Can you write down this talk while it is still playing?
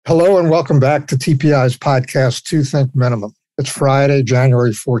Hello and welcome back to TPI's podcast, Two Think Minimum. It's Friday,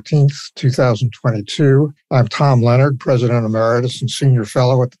 January 14th, 2022. I'm Tom Leonard, President Emeritus and Senior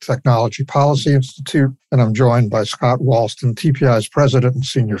Fellow at the Technology Policy Institute, and I'm joined by Scott Walston, TPI's President and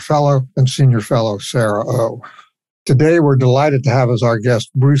Senior Fellow, and Senior Fellow Sarah O. Today, we're delighted to have as our guest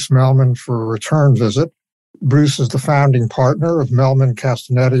Bruce Mehlman for a return visit. Bruce is the founding partner of Mehlman,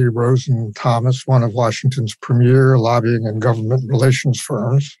 Castanetti, Rosen & Thomas, one of Washington's premier lobbying and government relations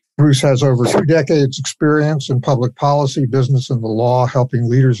firms. Bruce has over 2 decades experience in public policy, business, and the law, helping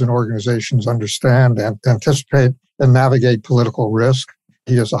leaders and organizations understand and anticipate and navigate political risk.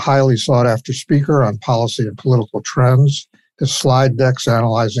 He is a highly sought-after speaker on policy and political trends. His slide decks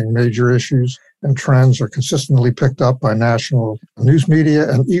analyzing major issues and trends are consistently picked up by national news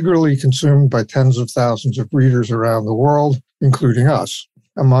media and eagerly consumed by tens of thousands of readers around the world, including us.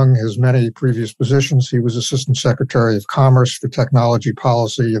 Among his many previous positions, he was Assistant Secretary of Commerce for Technology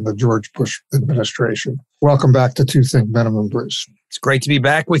Policy in the George Bush administration. Welcome back to Two Think Minimum, Bruce. It's great to be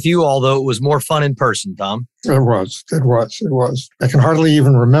back with you, although it was more fun in person, Tom. It was. I can hardly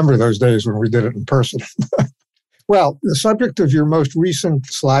even remember those days when we did it in person. Well, the subject of your most recent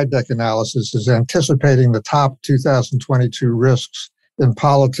slide deck analysis is anticipating the top 2022 risks in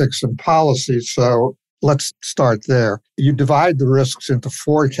politics and policy. So let's start there. You divide the risks into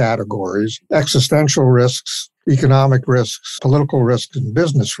 4 categories: existential risks, economic risks, political risks, and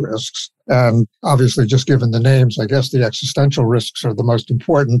business risks. And obviously, just given the names, I guess the existential risks are the most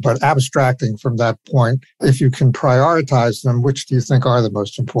important, but abstracting from that point, if you can prioritize them, which do you think are the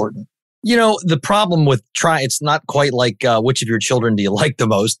most important? You know, the problem with it's not quite like which of your children do you like the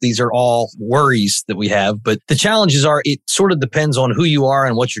most? These are all worries that we have. But the challenges are, it sort of depends on who you are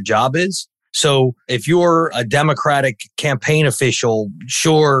and what your job is. So if you're a Democratic campaign official,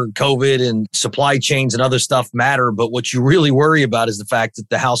 sure, COVID and supply chains and other stuff matter. But what you really worry about is the fact that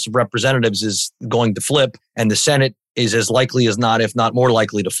the House of Representatives is going to flip and the Senate is as likely as not, if not more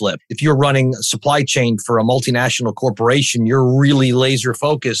likely to flip. If you're running a supply chain for a multinational corporation, you're really laser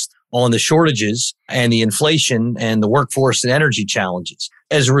focused on the shortages and the inflation and the workforce and energy challenges.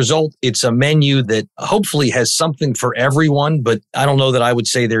 As a result, it's a menu that hopefully has something for everyone, but I don't know that I would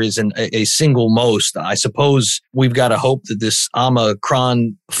say there is a single most. I suppose we've got to hope that this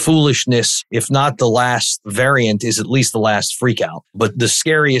Omicron foolishness, if not the last variant, is at least the last freakout. But the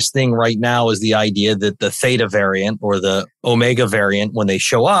scariest thing right now is the idea that the Theta variant or the Omega variant, when they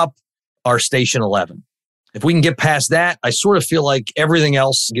show up, are Station 11. If we can get past that, I sort of feel like everything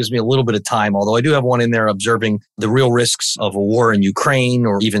else gives me a little bit of time, although I do have one in there observing the real risks of a war in Ukraine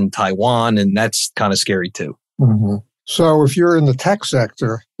or even Taiwan, and that's kind of scary too. Mm-hmm. So if you're in the tech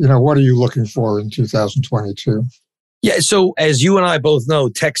sector, what are you looking for in 2022? Yeah, so as you and I both know,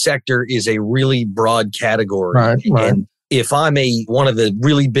 tech sector is a really broad category. Right. And if I'm one of the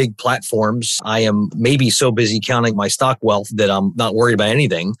really big platforms, I am maybe so busy counting my stock wealth that I'm not worried about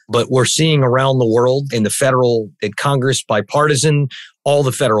anything. But we're seeing around the world in the federal, at Congress, bipartisan, all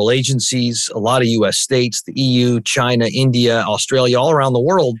the federal agencies, a lot of U.S. states, the EU, China, India, Australia, all around the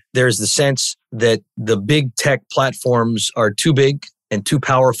world, there's the sense that the big tech platforms are too big and too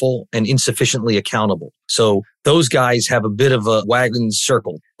powerful and insufficiently accountable. So those guys have a bit of a wagon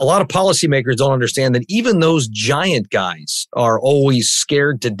circle. A lot of policymakers don't understand that even those giant guys are always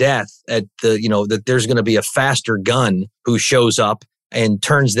scared to death at that there's going to be a faster gun who shows up and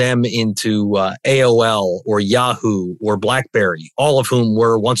turns them into AOL or Yahoo or BlackBerry, all of whom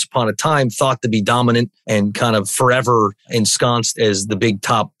were once upon a time thought to be dominant and kind of forever ensconced as the big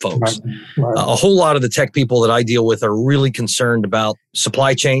top folks. Right. A whole lot of the tech people that I deal with are really concerned about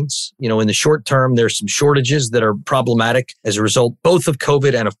supply chains. In the short term, there's some shortages that are problematic as a result both of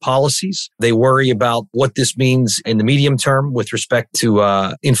COVID and of policies. They worry about what this means in the medium term with respect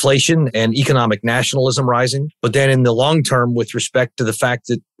to inflation and economic nationalism rising. But then in the long term, with respect to the fact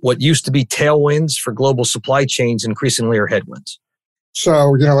that what used to be tailwinds for global supply chains increasingly are headwinds.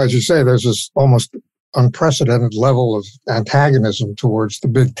 So, as you say, there's this almost unprecedented level of antagonism towards the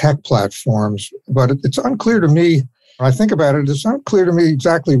big tech platforms. But it's unclear to me, when I think about it, it's unclear to me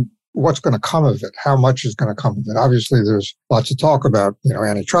exactly what's going to come of it, how much is going to come of it. Obviously, there's lots of talk about,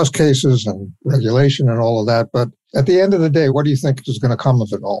 antitrust cases and regulation and all of that. But at the end of the day, what do you think is going to come of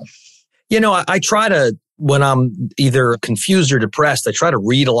it all? I try to, when I'm either confused or depressed, I try to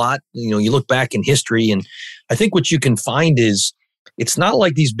read a lot. You look back in history, and I think what you can find is it's not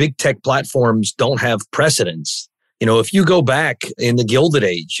like these big tech platforms don't have precedents. If you go back in the Gilded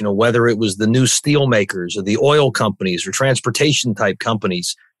Age, whether it was the new steel makers or the oil companies or transportation type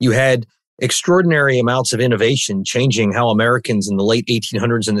companies, you had extraordinary amounts of innovation changing how Americans in the late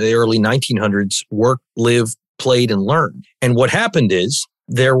 1800s and the early 1900s worked, lived, played, and learned. And what happened is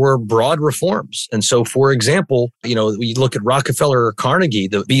there were broad reforms. And so, for example, you look at Rockefeller or Carnegie,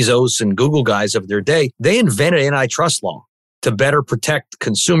 the Bezos and Google guys of their day, they invented antitrust law to better protect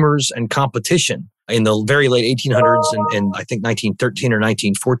consumers and competition in the very late 1800s. And I think 1913 or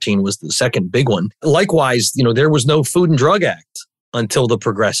 1914 was the second big one. Likewise, there was no Food and Drug Act until the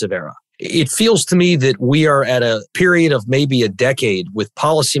Progressive Era. It feels to me that we are at a period of maybe a decade with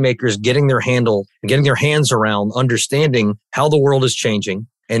policymakers getting their hands around understanding how the world is changing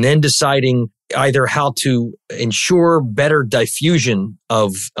and then deciding either how to ensure better diffusion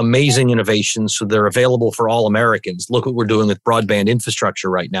of amazing innovations so they're available for all Americans. Look what we're doing with broadband infrastructure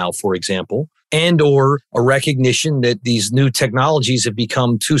right now, for example, and or a recognition that these new technologies have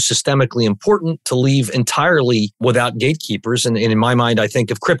become too systemically important to leave entirely without gatekeepers. And in my mind, I think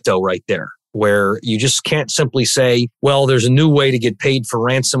of crypto right there, where you just can't simply say, well, there's a new way to get paid for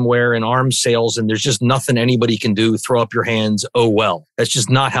ransomware and arms sales, and there's just nothing anybody can do. Throw up your hands. Oh, well, that's just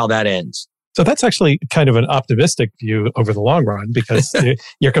not how that ends. So that's actually kind of an optimistic view over the long run, because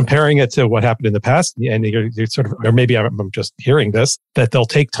you're comparing it to what happened in the past, and you're sort of, or maybe I'm just hearing this, that they'll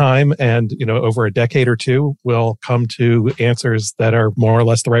take time and, over a decade or two, we'll come to answers that are more or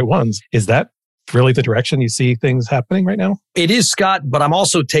less the right ones. Is that really the direction you see things happening right now? It is, Scott, but I'm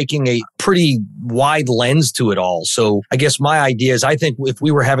also taking a pretty wide lens to it all. So I guess my idea is, I think if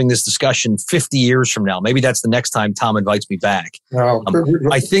we were having this discussion 50 years from now, maybe that's the next time Tom invites me back. No,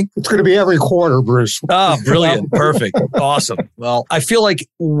 I think it's going to be every quarter, Bruce. Oh, brilliant. Perfect. Awesome. Well, I feel like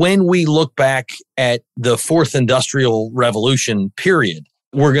when we look back at the fourth industrial revolution period,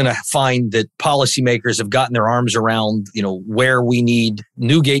 we're going to find that policymakers have gotten their arms around, where we need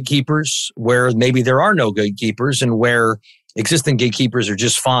new gatekeepers, where maybe there are no gatekeepers, and where existing gatekeepers are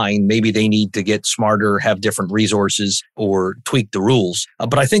just fine. Maybe they need to get smarter, have different resources, or tweak the rules.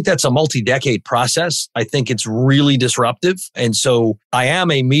 But I think that's a multi-decade process. I think it's really disruptive. And so I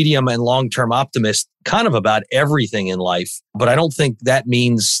am a medium and long-term optimist kind of about everything in life. But I don't think that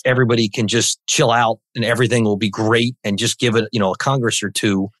means everybody can just chill out and everything will be great and just give it, a Congress or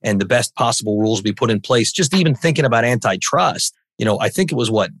two and the best possible rules be put in place. Just even thinking about antitrust. I think it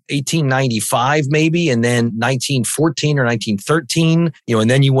was 1895 maybe, and then 1914 or 1913, and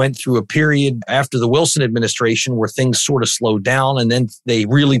then you went through a period after the Wilson administration where things sort of slowed down, and then they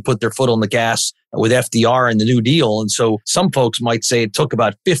really put their foot on the gas with FDR and the New Deal. And so some folks might say it took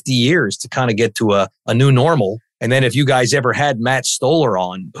about 50 years to kind of get to a new normal. And then if you guys ever had Matt Stoller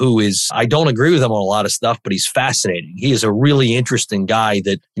on, who is, I don't agree with him on a lot of stuff, but he's fascinating. He is a really interesting guy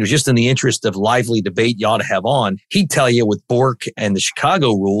that, just in the interest of lively debate you ought to have on. He'd tell you with Bork and the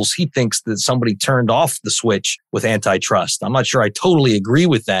Chicago rules, he thinks that somebody turned off the switch with antitrust. I'm not sure I totally agree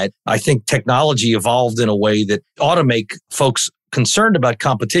with that. I think technology evolved in a way that ought to make folks concerned about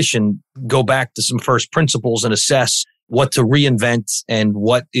competition go back to some first principles and assess what to reinvent and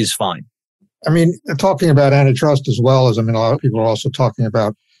what is fine. I mean, talking about antitrust as well as, a lot of people are also talking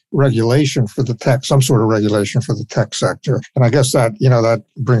about regulation for the tech, some sort of regulation for the tech sector. And I guess that, that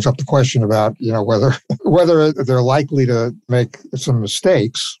brings up the question about, whether they're likely to make some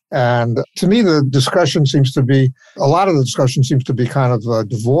mistakes. And to me, a lot of the discussion seems to be kind of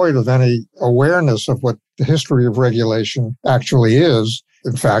devoid of any awareness of what the history of regulation actually is.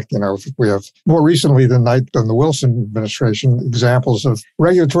 In fact, we have more recently than the Wilson administration examples of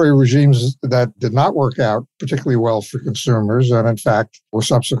regulatory regimes that did not work out particularly well for consumers and, in fact, were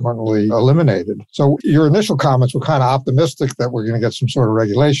subsequently eliminated. So your initial comments were kind of optimistic that we're going to get some sort of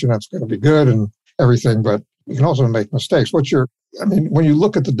regulation that's going to be good and everything, but you can also make mistakes. When you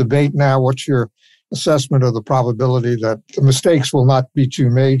look at the debate now, what's your assessment of the probability that the mistakes will not be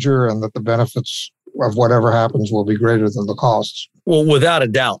too major and that the benefits of whatever happens will be greater than the costs? Well, without a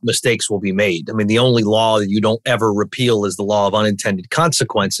doubt, mistakes will be made. The only law that you don't ever repeal is the law of unintended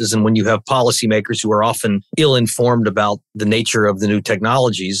consequences. And when you have policymakers who are often ill-informed about the nature of the new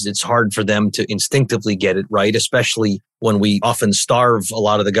technologies, it's hard for them to instinctively get it right, especially when we often starve a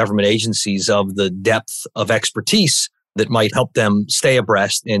lot of the government agencies of the depth of expertise that might help them stay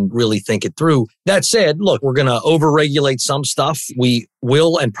abreast and really think it through. That said, look, we're going to overregulate some stuff. We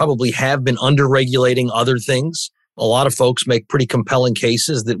will and probably have been under-regulating other things. A lot of folks make pretty compelling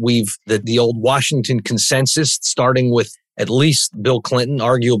cases that the old Washington consensus, starting with at least Bill Clinton,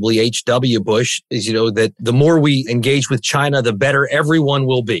 arguably H.W. Bush, is, that the more we engage with China, the better everyone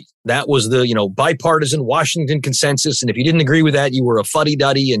will be. That was the, bipartisan Washington consensus. And if you didn't agree with that, you were a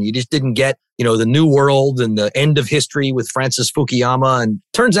fuddy-duddy and you just didn't get, the new world and the end of history with Francis Fukuyama. And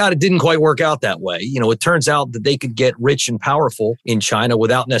turns out it didn't quite work out that way. It turns out that they could get rich and powerful in China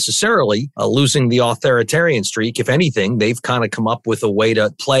without necessarily losing the authoritarian streak. If anything, they've kind of come up with a way to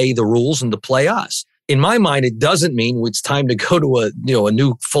play the rules and to play us. in my mind, it doesn't mean it's time to go to a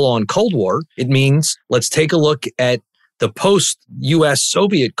new full-on Cold War. It means let's take a look at the post-U.S.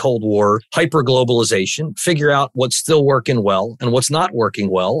 Soviet Cold War hyperglobalization, figure out what's still working well and what's not working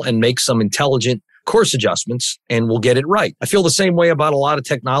well, and make some intelligent course adjustments, and we'll get it right. I feel the same way about a lot of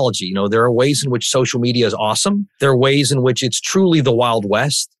technology. There are ways in which social media is awesome. There are ways in which it's truly the Wild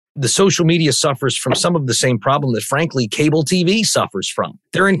West. The social media suffers from some of the same problem that, frankly, cable TV suffers from.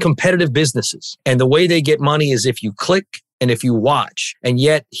 They're in competitive businesses, and the way they get money is if you click and if you watch. And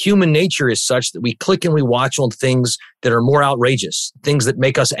yet human nature is such that we click and we watch on things that are more outrageous, things that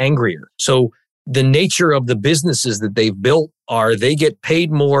make us angrier. So the nature of the businesses that they've built are they get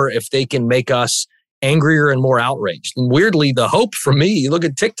paid more if they can make us angrier and more outraged. And weirdly, the hope for me, you look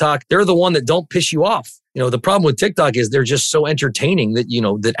at TikTok, they're the one that don't piss you off. The problem with TikTok is they're just so entertaining that,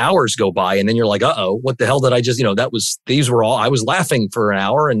 that hours go by and then you're like, what the hell did I just, I was laughing for an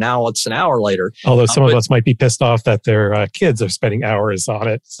hour and now it's an hour later. Although some of us might be pissed off that their kids are spending hours on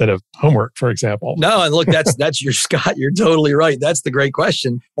it instead of homework, for example. No, and look, that's your Scott. You're totally right. That's the great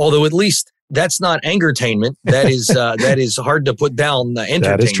question. Although at least that's not angertainment. That is hard to put down entertainment.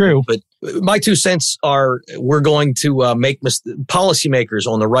 That is true. But my 2 cents are we're going to policymakers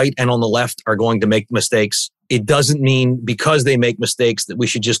on the right and on the left are going to make mistakes. It doesn't mean because they make mistakes that we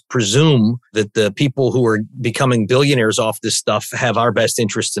should just presume that the people who are becoming billionaires off this stuff have our best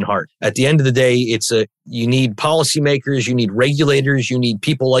interests in heart. At the end of the day, you need policymakers, you need regulators, you need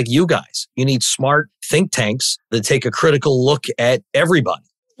people like you guys. You need smart think tanks that take a critical look at everybody.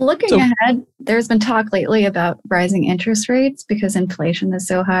 Looking ahead, there's been talk lately about rising interest rates because inflation is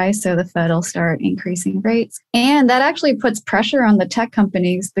so high, so the Fed will start increasing rates. And that actually puts pressure on the tech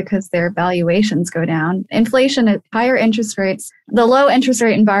companies because their valuations go down. Inflation at higher interest rates, the low interest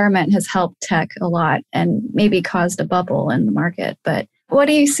rate environment has helped tech a lot and maybe caused a bubble in the market. But what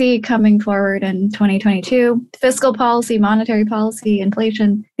do you see coming forward in 2022? Fiscal policy, monetary policy,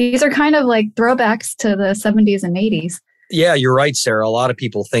 inflation, these are kind of like throwbacks to the 70s and 80s. Yeah, you're right, Sarah. A lot of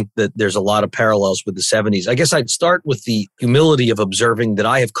people think that there's a lot of parallels with the 70s. I guess I'd start with the humility of observing that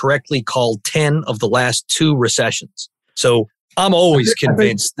I have correctly called 10 of the last 2 recessions. So I'm always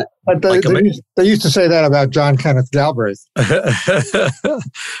convinced that... But they used to say that about John Kenneth Galbraith.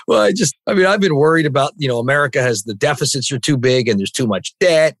 Well, I've been worried about, America has the deficits are too big and there's too much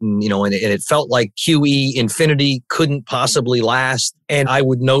debt. And, and it felt like QE infinity couldn't possibly last. And I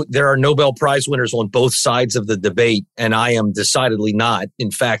would note there are Nobel Prize winners on both sides of the debate. And I am decidedly not.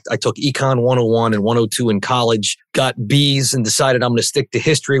 In fact, I took Econ 101 and 102 in college, got B's and decided I'm going to stick to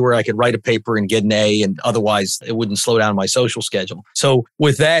history where I could write a paper and get an A. And otherwise it wouldn't slow down my social schedule. So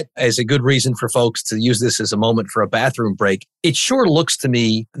with that, as a good reason for folks to use this as a moment for a bathroom break, it sure looks to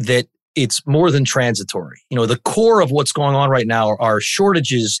me that it's more than transitory. The core of what's going on right now are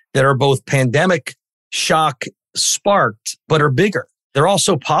shortages that are both pandemic shock sparked, but are bigger. They're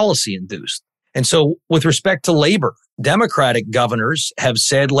also policy induced. And so with respect to labor, Democratic governors have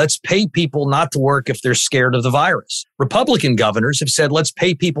said, let's pay people not to work if they're scared of the virus. Republican governors have said, let's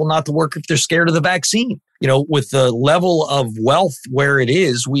pay people not to work if they're scared of the vaccine. With the level of wealth where it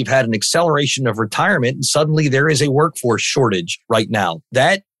is, we've had an acceleration of retirement and suddenly there is a workforce shortage right now.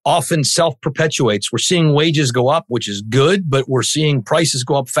 That often self-perpetuates. We're seeing wages go up, which is good, but we're seeing prices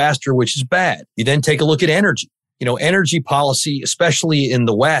go up faster, which is bad. You then take a look at energy. Energy policy, especially in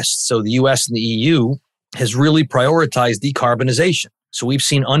the West, so the US and the EU, has really prioritized decarbonization. So we've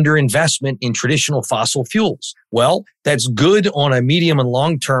seen underinvestment in traditional fossil fuels. Well, that's good on a medium and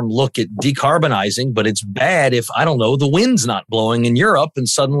long-term look at decarbonizing, but it's bad if, the wind's not blowing in Europe and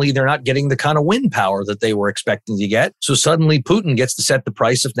suddenly they're not getting the kind of wind power that they were expecting to get. So suddenly Putin gets to set the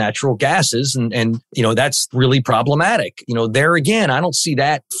price of natural gases and that's really problematic. There again, I don't see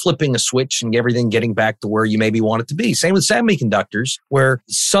that flipping a switch and everything getting back to where you maybe want it to be. Same with semiconductors, where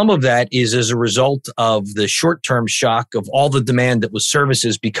some of that is as a result of the short-term shock of all the demand that was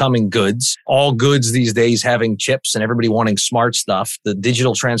services becoming goods, all goods these days having chips and everybody wanting smart stuff, the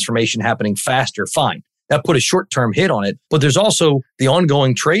digital transformation happening faster, fine. That put a short-term hit on it. But there's also the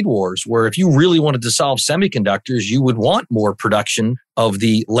ongoing trade wars where if you really wanted to solve semiconductors, you would want more production of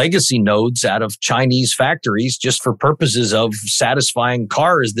the legacy nodes out of Chinese factories just for purposes of satisfying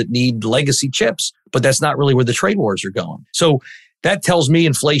cars that need legacy chips. But that's not really where the trade wars are going. So that tells me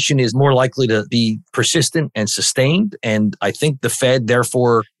inflation is more likely to be persistent and sustained. And I think the Fed,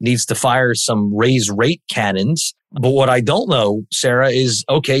 therefore, needs to fire some raise rate cannons. But what I don't know, Sarah, is,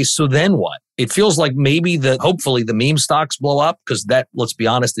 okay, so then what? It feels like maybe hopefully the meme stocks blow up because that, let's be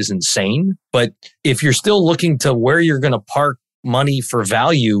honest, is insane. But if you're still looking to where you're going to park money for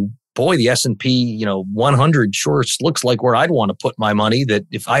value, boy, the S&P, 100 sure looks like where I'd want to put my money. That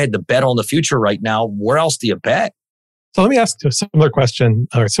if I had to bet on the future right now, where else do you bet? So let me ask a similar question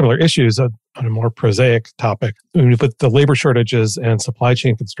or similar issues on a more prosaic topic. With the labor shortages and supply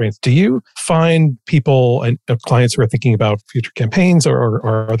chain constraints, do you find people and clients who are thinking about future campaigns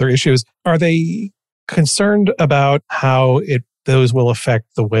or other issues, are they concerned about how those will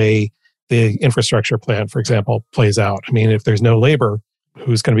affect the way the infrastructure plan, for example, plays out? I mean, if there's no labor,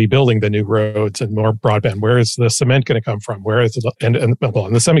 who's going to be building the new roads and more broadband? Where is the cement going to come from? Where is and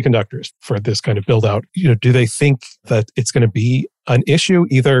the semiconductors for this kind of build out? Do they think that it's going to be an issue,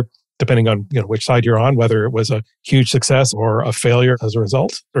 either depending on which side you're on, whether it was a huge success or a failure as a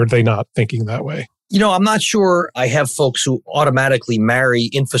result? Or are they not thinking that way? I'm not sure I have folks who automatically marry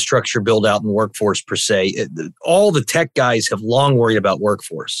infrastructure build out and workforce per se. All the tech guys have long worried about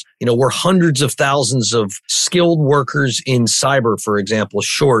workforce. We're hundreds of thousands of skilled workers in cyber, for example,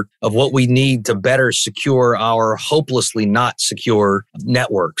 short of what we need to better secure our hopelessly not secure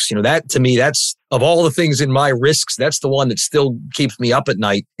networks. That to me, that's of all the things in my risks, that's the one that still keeps me up at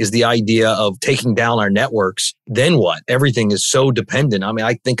night, is the idea of taking down our networks. Then what? Everything is so dependent. I mean,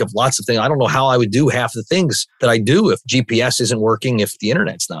 I think of lots of things. I don't know how I would do half the things that I do if GPS isn't working, if the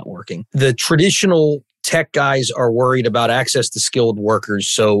internet's not working. The traditional tech guys are worried about access to skilled workers.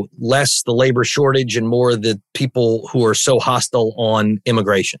 So less the labor shortage and more the people who are so hostile on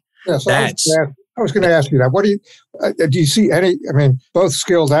immigration. Yeah, so I was going to ask you that. What do you see any, both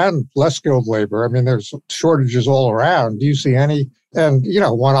skilled and less skilled labor? I mean, there's shortages all around. Do you see any, and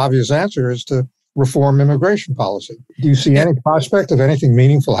one obvious answer is to reform immigration policy. Do you see any prospect of anything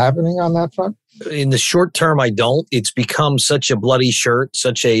meaningful happening on that front? In the short term, I don't. It's become such a bloody shirt,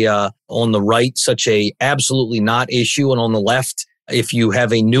 such a, on the right, such a absolutely not issue. And on the left, if you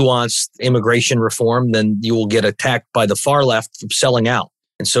have a nuanced immigration reform, then you will get attacked by the far left for selling out.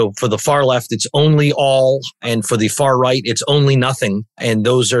 And so for the far left, it's only all, and for the far right, it's only nothing. And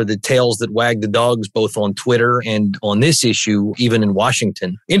those are the tails that wag the dogs, both on Twitter and on this issue, even in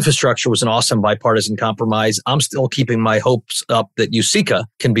Washington. Infrastructure was an awesome bipartisan compromise. I'm still keeping my hopes up that USICA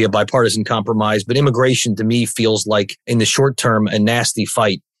can be a bipartisan compromise, but immigration to me feels like, in the short term, a nasty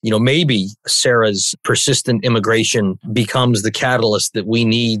fight. Maybe Sarah's persistent immigration becomes the catalyst that we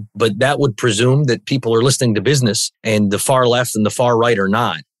need, but that would presume that people are listening to business and the far left and the far right are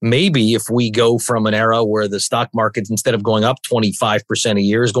not. Maybe if we go from an era where the stock market, instead of going up 25% a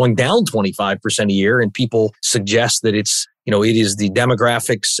year, is going down 25% a year, and people suggest that it is the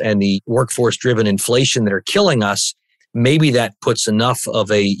demographics and the workforce-driven inflation that are killing us, maybe that puts enough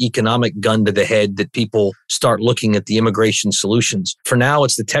of a economic gun to the head that people start looking at the immigration solutions. For now,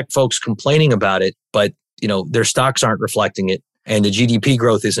 it's the tech folks complaining about it, but their stocks aren't reflecting it and the GDP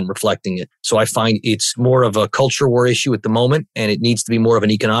growth isn't reflecting it. So I find it's more of a culture war issue at the moment, and it needs to be more of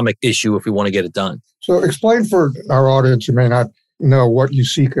an economic issue if we want to get it done. So explain for our audience who may not know what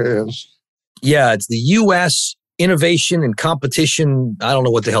USICA is. Yeah, it's the U.S. Innovation and Competition. I don't know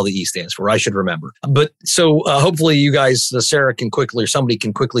what the hell the E stands for. I should remember. But so hopefully you guys, Sarah can quickly, or somebody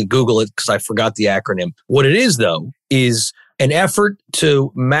can quickly Google it because I forgot the acronym. What it is, though, is an effort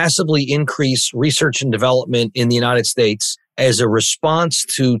to massively increase research and development in the United States as a response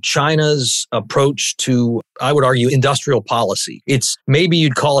to China's approach to, I would argue, industrial policy. It's maybe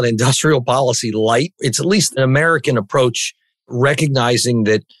you'd call it industrial policy light. It's at least an American approach, recognizing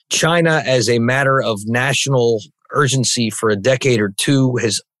that China, as a matter of national urgency for a decade or two,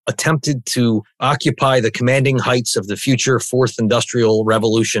 has attempted to occupy the commanding heights of the future fourth industrial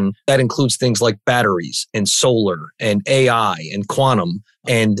revolution. That includes things like batteries and solar and AI and quantum.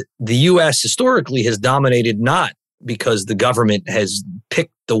 And the U.S. historically has dominated, not because the government has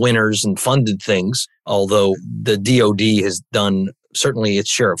picked the winners and funded things, although the DoD has done certainly its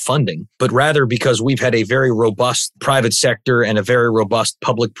share of funding, but rather because we've had a very robust private sector and a very robust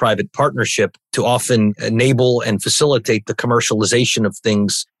public-private partnership to often enable and facilitate the commercialization of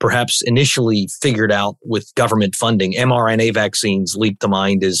things perhaps initially figured out with government funding. mRNA vaccines leap to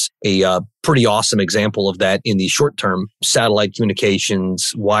mind as a pretty awesome example of that in the short term. Satellite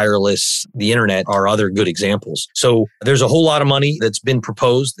communications, wireless, the internet are other good examples. So there's a whole lot of money that's been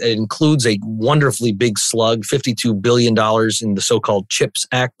proposed. It includes a wonderfully big slug, $52 billion in the so-called CHIPS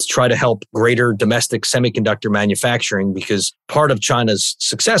Act, to try to help greater domestic semiconductor manufacturing, because part of China's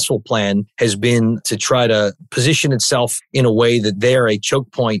successful plan has been to try to position itself in a way that they're a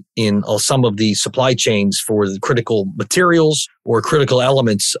choke point in some of the supply chains for the critical materials or critical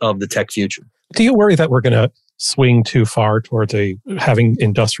elements of the tech future. Do you worry that we're going to swing too far towards having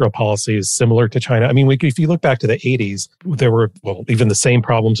industrial policies similar to China? I mean, if you look back to the 80s, there were, even the same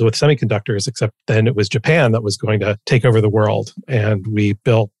problems with semiconductors, except then it was Japan that was going to take over the world. And we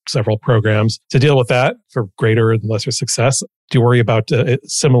built several programs to deal with that for greater and lesser success. Do you worry about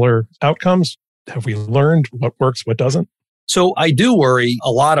similar outcomes? Have we learned what works, what doesn't? So I do worry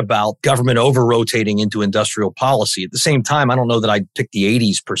a lot about government over-rotating into industrial policy. At the same time, I don't know that I'd pick the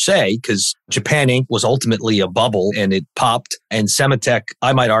 80s per se, because Japan Inc. was ultimately a bubble and it popped. And Sematech,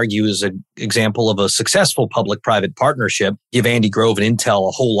 I might argue, is an example of a successful public-private partnership. Give Andy Grove and Intel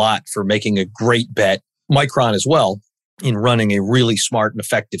a whole lot for making a great bet. Micron as well, in running a really smart and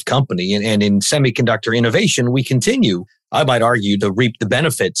effective company. And in semiconductor innovation, we continue, I might argue, to reap the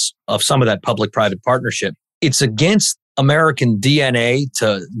benefits of some of that public-private partnership. It's against American DNA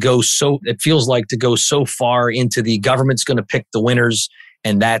it feels like to go so far into the government's going to pick the winners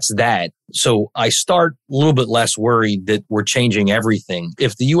and that's that. So I start a little bit less worried that we're changing everything.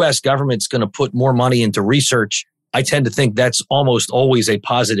 If the US government's going to put more money into research, I tend to think that's almost always a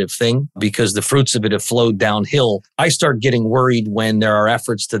positive thing because the fruits of it have flowed downhill. I start getting worried when there are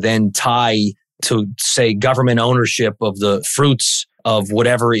efforts to then tie to, say, government ownership of the fruits of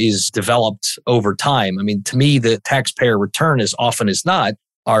whatever is developed over time. I mean, to me, the taxpayer return, as often as not,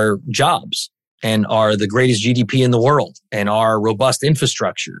 are jobs and are the greatest GDP in the world and our robust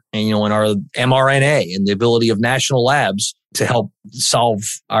infrastructure and our mRNA and the ability of national labs to help solve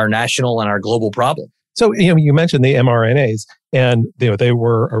our national and our global problem. So, you mentioned the mRNAs, and they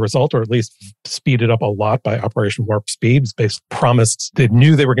were a result, or at least speeded up a lot by Operation Warp Speed. They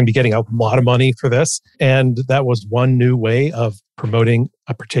knew they were going to be getting a lot of money for this, and that was one new way of promoting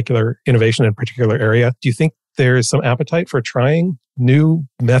a particular innovation in a particular area. Do you think there's some appetite for trying new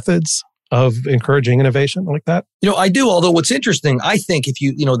methods of encouraging innovation like that? I do. Although what's interesting, I think if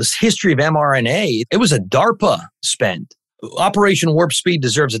this history of mRNA, it was a DARPA spend. Operation Warp Speed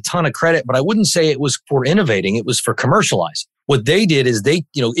deserves a ton of credit, but I wouldn't say it was for innovating. It was for commercializing. What they did is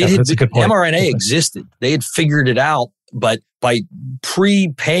mRNA existed. They had figured it out, but by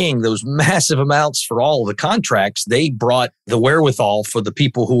prepaying those massive amounts for all of the contracts, they brought the wherewithal for the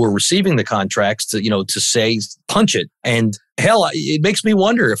people who were receiving the contracts to say, punch it. And hell, it makes me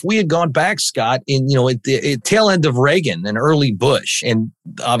wonder if we had gone back, Scott, at the tail end of Reagan and early Bush, and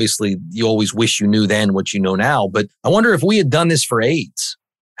obviously you always wish you knew then what you know now, but I wonder if we had done this for AIDS,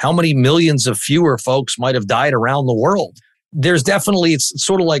 how many millions of fewer folks might have died around the world? There's definitely, it's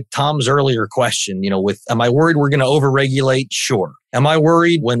sort of like Tom's earlier question, am I worried we're going to overregulate? Sure. Am I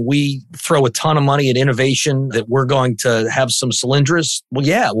worried when we throw a ton of money at innovation that we're going to have some cylinders? Well,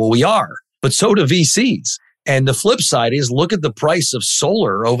 yeah, we are, but so do VCs. And the flip side is look at the price of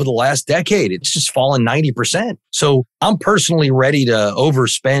solar over the last decade. It's just fallen 90%. So I'm personally ready to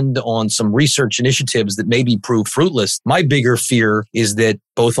overspend on some research initiatives that maybe prove fruitless. My bigger fear is that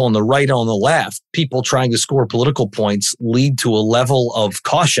both on the right and on the left, people trying to score political points lead to a level of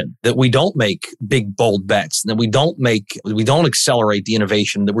caution that we don't make big, bold bets, that we don't accelerate the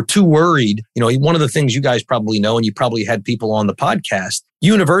innovation, that we're too worried. One of the things you guys probably know, and you probably had people on the podcast,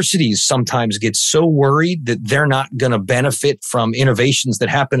 universities sometimes get so worried that they're not going to benefit from innovations that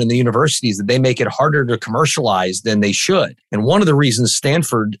happen in the universities that they make it harder to commercialize than they should. And one of the reasons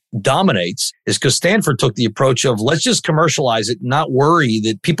Stanford dominates is because Stanford took the approach of let's just commercialize it, not worry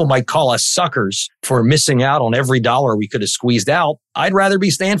that people might call us suckers for missing out on every dollar we could have squeezed out. I'd rather be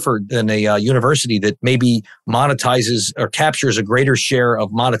Stanford than a university that maybe monetizes or captures a greater share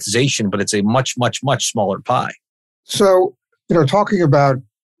of monetization, but it's a much, much, much smaller pie. So, talking about,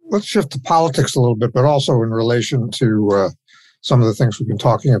 let's shift to politics a little bit, but also in relation to some of the things we've been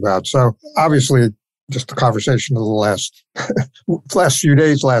talking about. So obviously, just the conversation of the last few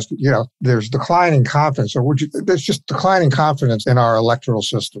days, there's declining confidence, there's just declining confidence in our electoral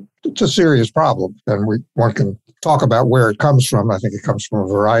system. It's a serious problem, and one can talk about where it comes from. I think it comes from a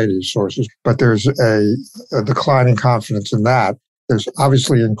variety of sources, but there's a declining confidence in that. There's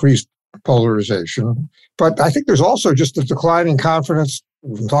obviously increased polarization, but I think there's also just a declining confidence.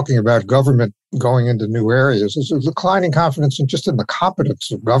 We've been talking about government going into new areas. There's a declining confidence in the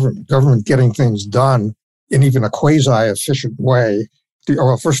competence of government getting things done in even a quasi-efficient way.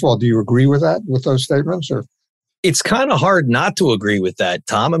 First of all, do you agree with those statements? Or it's kind of hard not to agree with that,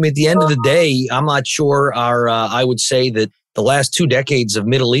 Tom. I mean, at the end of the day, I'm not sure I would say that the last 2 decades of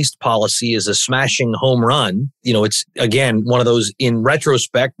Middle East policy is a smashing home run. It's, again, one of those, in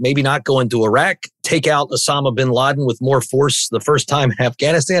retrospect, maybe not go into Iraq, take out Osama bin Laden with more force the first time in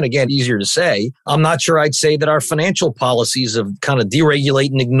Afghanistan. Again, easier to say. I'm not sure I'd say that our financial policies of kind of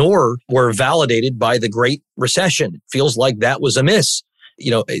deregulate and ignore were validated by the Great Recession. It feels like that was amiss.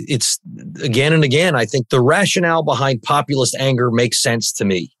 it's again and again, I think the rationale behind populist anger makes sense to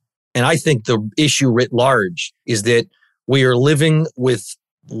me. And I think the issue writ large is that we are living with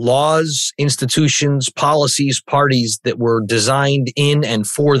laws, institutions, policies, parties that were designed in and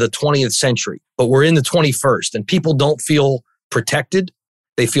for the 20th century. But we're in the 21st and people don't feel protected.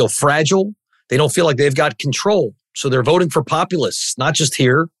 They feel fragile. They don't feel like they've got control. So they're voting for populists, not just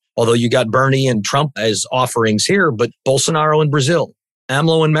here, although you got Bernie and Trump as offerings here, but Bolsonaro in Brazil,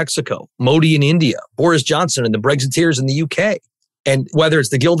 AMLO in Mexico, Modi in India, Boris Johnson and the Brexiteers in the UK. And whether it's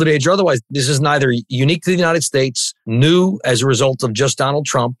the Gilded Age or otherwise, this is neither unique to the United States, new as a result of just Donald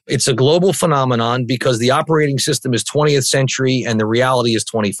Trump. It's a global phenomenon because the operating system is 20th century and the reality is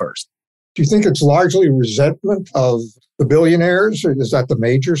 21st. Do you think it's largely resentment of the billionaires, or is that the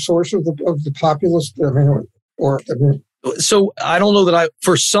major source of the populist? So I don't know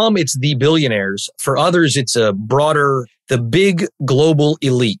for some, it's the billionaires. For others, it's a broader, the big global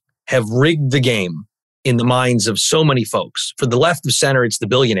elite have rigged the game in the minds of so many folks. For the left of center, it's the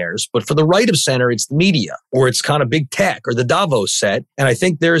billionaires, but for the right of center, it's the media, or it's kind of big tech or the Davos set. And I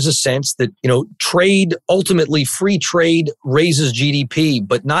think there is a sense that, trade, ultimately free trade raises GDP,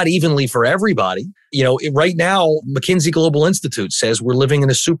 but not evenly for everybody. Right now, McKinsey Global Institute says we're living in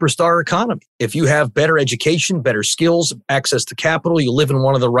a superstar economy. If you have better education, better skills, access to capital, you live in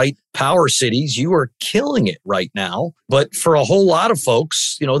one of the right power cities, you are killing it right now. But for a whole lot of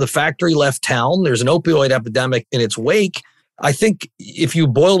folks, the factory left town, there's an opioid epidemic in its wake. I think if you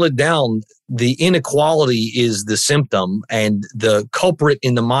boil it down, the inequality is the symptom, and the culprit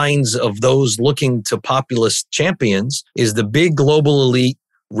in the minds of those looking to populist champions is the big global elite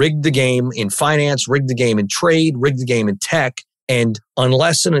rigged the game in finance, rigged the game in trade, rigged the game in tech. And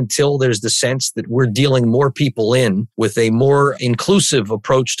unless and until there's the sense that we're dealing more people in with a more inclusive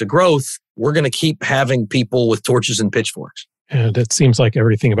approach to growth, we're going to keep having people with torches and pitchforks. And it seems like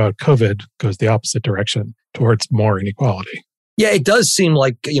everything about COVID goes the opposite direction towards more inequality. Yeah, it does seem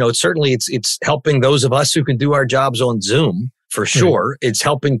like, certainly it's helping those of us who can do our jobs on Zoom. For sure. Right. It's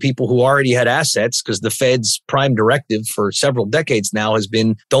helping people who already had assets, because the Fed's prime directive for several decades now has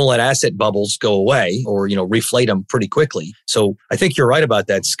been don't let asset bubbles go away, or, reflate them pretty quickly. So I think you're right about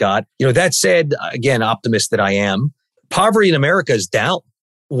that, Scott. That said, again, optimist that I am, poverty in America is down.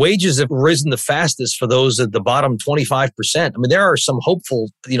 Wages have risen the fastest for those at the bottom 25%. I mean, there are some hopeful,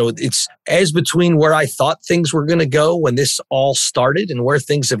 it's as between where I thought things were going to go when this all started and where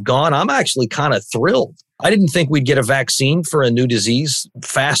things have gone. I'm actually kind of thrilled. I didn't think we'd get a vaccine for a new disease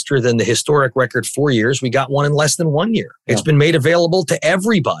faster than the historic record 4 years. We got one in less than 1 year. Yeah. It's been made available to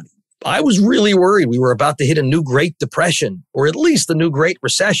everybody. I was really worried we were about to hit a new Great Depression, or at least a new Great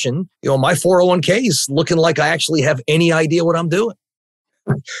Recession. My 401k is looking like I actually have any idea what I'm doing.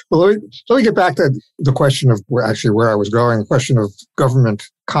 Well, let me get back to the question of where I was going, the question of government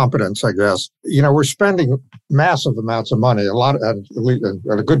competence, I guess. We're spending massive amounts of money,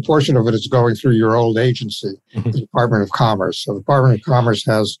 and a good portion of it is going through your old agency, the Department of Commerce. So the Department of Commerce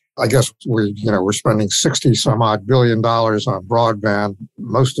has, I guess, we're spending 60 some odd billion dollars on broadband,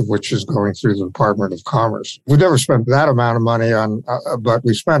 most of which is going through the Department of Commerce. We've never spent that amount of money on, but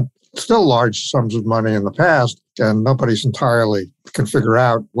we spent still large sums of money in the past, and nobody's entirely can figure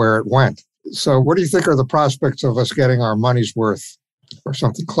out where it went. So what do you think are the prospects of us getting our money's worth, or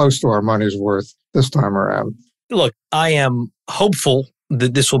something close to our money's worth, this time around? Look, I am hopeful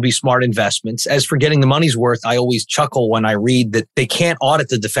that this will be smart investments. As for getting the money's worth, I always chuckle when I read that they can't audit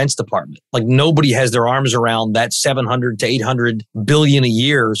the Defense Department. Like, nobody has their arms around that 700 to 800 billion a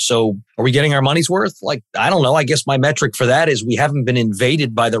year. So are we getting our money's worth? Like, I don't know. I guess my metric for that is we haven't been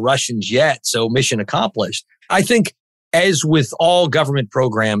invaded by the Russians yet. So mission accomplished. I think, as with all government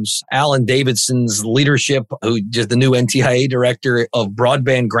programs, Alan Davidson's leadership, who is the new NTIA director of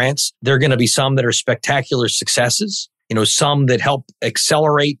broadband grants, there are going to be some that are spectacular successes. Some that help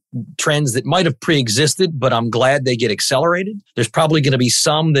accelerate trends that might have pre-existed, but I'm glad they get accelerated. There's probably going to be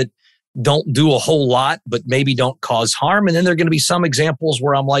some that don't do a whole lot, but maybe don't cause harm. And then there are going to be some examples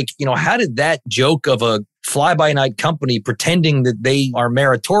where I'm like, how did that joke of a fly-by-night company pretending that they are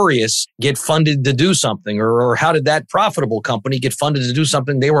meritorious get funded to do something? Or how did that profitable company get funded to do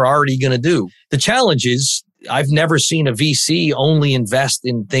something they were already going to do? The challenge is, I've never seen a VC only invest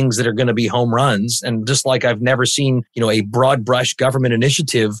in things that are going to be home runs. And just like I've never seen, a broad brush government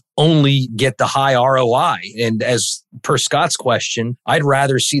initiative only get the high ROI. And as per Scott's question, I'd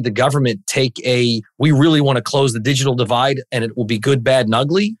rather see the government take we really want to close the digital divide and it will be good, bad, and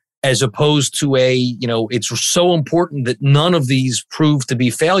ugly, as opposed to it's so important that none of these prove to be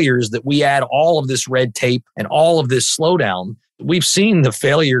failures that we add all of this red tape and all of this slowdown. we've seen the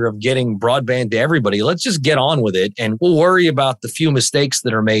failure of getting broadband to everybody. Let's just get on with it. And we'll worry about the few mistakes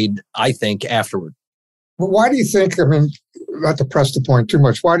that are made, I think, afterward. But why do you think, I mean, not to press the point too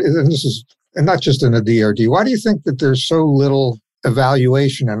much, and not just in the DoD, why do you think that there's so little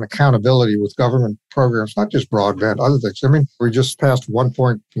evaluation and accountability with government programs, not just broadband, other things? I mean, we just passed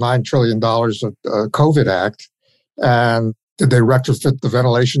 $1.9 trillion of COVID Act, and did they retrofit the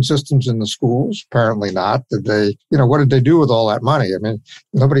ventilation systems in the schools? Apparently not. Did they, what did they do with all that money? I mean,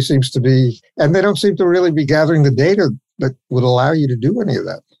 nobody seems to be, and they don't seem to really be gathering the data that would allow you to do any of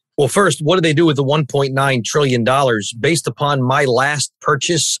that. Well, first, what did they do with the $1.9 trillion? Based upon my last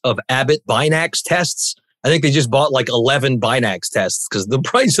purchase of Abbott Binax tests, I think they just bought like 11 Binax tests because the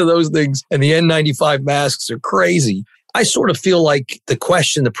price of those things and the N95 masks are crazy. I sort of feel like the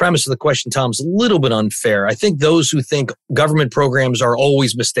premise of the question, Tom, is a little bit unfair. I think those who think government programs are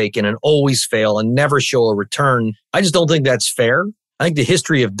always mistaken and always fail and never show a return, I just don't think that's fair. I think the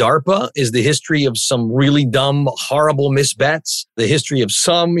history of DARPA is the history of some really dumb, horrible misbets, the history of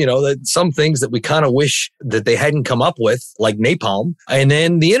some things that we kind of wish that they hadn't come up with, like napalm, and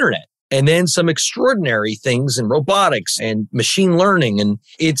then the internet, and then some extraordinary things in robotics and machine learning. And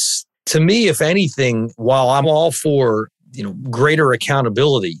it's, to me, if anything, while I'm all for, greater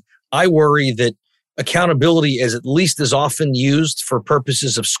accountability, I worry that accountability is at least as often used for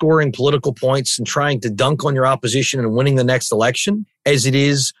purposes of scoring political points and trying to dunk on your opposition and winning the next election as it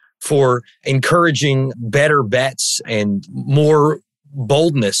is for encouraging better bets and more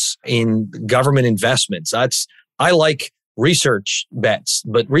boldness in government investments. I like research bets,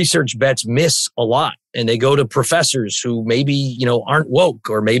 but research bets miss a lot. And they go to professors who maybe, aren't woke,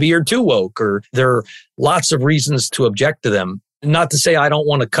 or maybe are too woke, or there are lots of reasons to object to them. Not to say I don't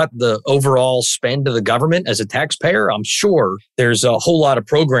want to cut the overall spend of the government as a taxpayer. I'm sure there's a whole lot of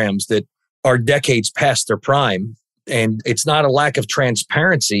programs that are decades past their prime. And it's not a lack of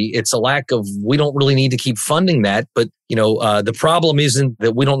transparency. It's a lack of, we don't really need to keep funding that. But, the problem isn't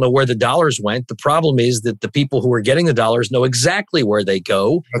that we don't know where the dollars went. The problem is that the people who are getting the dollars know exactly where they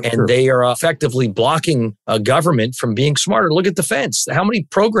go. That's true. They are effectively blocking a government from being smarter. Look at defense. How many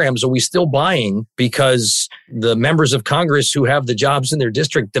programs are we still buying because the members of Congress who have the jobs in their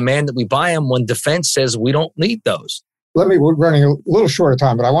district demand that we buy them when defense says we don't need those? We're running a little short of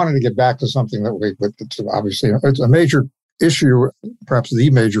time, but I wanted to get back to something that it's obviously it's a major issue, perhaps the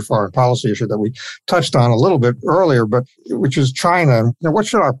major foreign policy issue that we touched on a little bit earlier, but which is China. What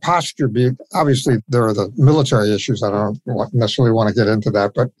should our posture be? Obviously, there are the military issues. I don't necessarily want to get into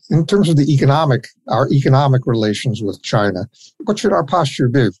that, but in terms of our economic relations with China, what should our posture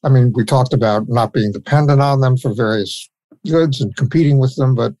be? I mean, we talked about not being dependent on them for various goods and competing with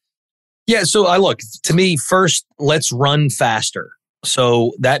them, but yeah, so to me, first, let's run faster.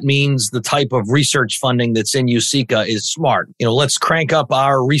 So that means the type of research funding that's in USICA is smart. Let's crank up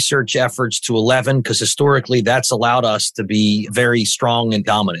our research efforts to 11 because historically that's allowed us to be very strong and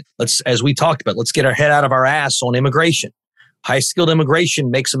dominant. As we talked about, let's get our head out of our ass on immigration. High-skilled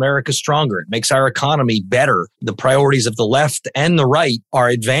immigration makes America stronger. It makes our economy better. The priorities of the left and the right are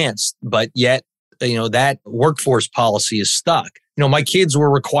advanced, but yet, that workforce policy is stuck. My kids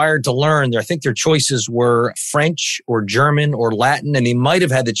were required to learn, I think their choices were French or German or Latin, and they might have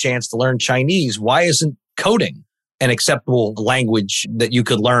had the chance to learn Chinese. Why isn't coding an acceptable language that you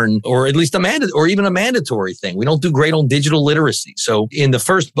could learn, or at least even a mandatory thing? We don't do great on digital literacy. So in the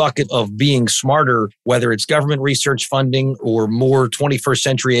first bucket of being smarter, whether it's government research funding or more 21st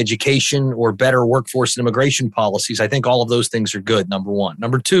century education or better workforce and immigration policies, I think all of those things are good, number one.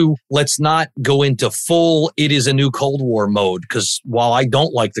 Number two, let's not go into full, it is a new Cold War mode, because while I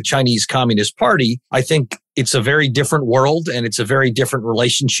don't like the Chinese Communist Party, I think it's a very different world and it's a very different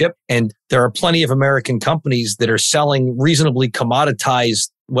relationship. And there are plenty of American companies that are selling reasonably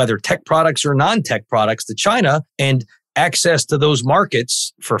commoditized, whether tech products or non-tech products, to China, and access to those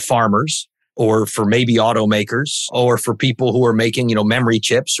markets for farmers or for maybe automakers or for people who are making, memory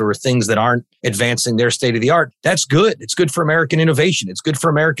chips or things that aren't advancing their state of the art. That's good. It's good for American innovation. It's good for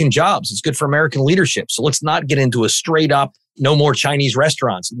American jobs. It's good for American leadership. So let's not get into a straight up no more Chinese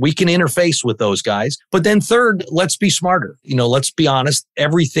restaurants. We can interface with those guys. But then third, let's be smarter. Let's be honest.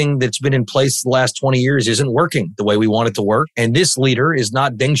 Everything that's been in place the last 20 years isn't working the way we want it to work. And this leader is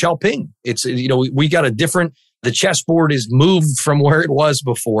not Deng Xiaoping. It's, we got a different The chessboard is moved from where it was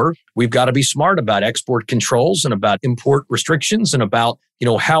before. We've got to be smart about export controls and about import restrictions and about,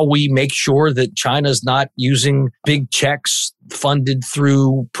 how we make sure that China's not using big checks funded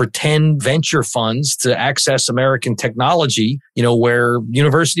through pretend venture funds to access American technology, where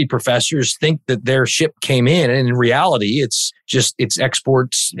university professors think that their ship came in. And in reality, it's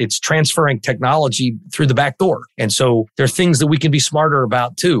exports, it's transferring technology through the back door. And so there are things that we can be smarter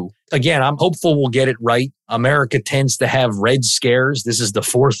about too. Again, I'm hopeful we'll get it right. America tends to have red scares. This is the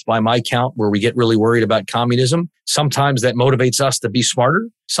fourth by my count where we get really worried about communism. Sometimes that motivates us to be smarter.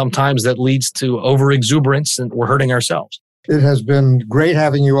 Sometimes that leads to overexuberance and we're hurting ourselves. It has been great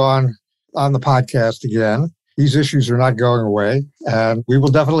having you on the podcast again. These issues are not going away, and we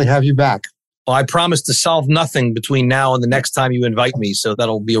will definitely have you back. Well, I promise to solve nothing between now and the next time you invite me, so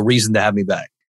that'll be a reason to have me back.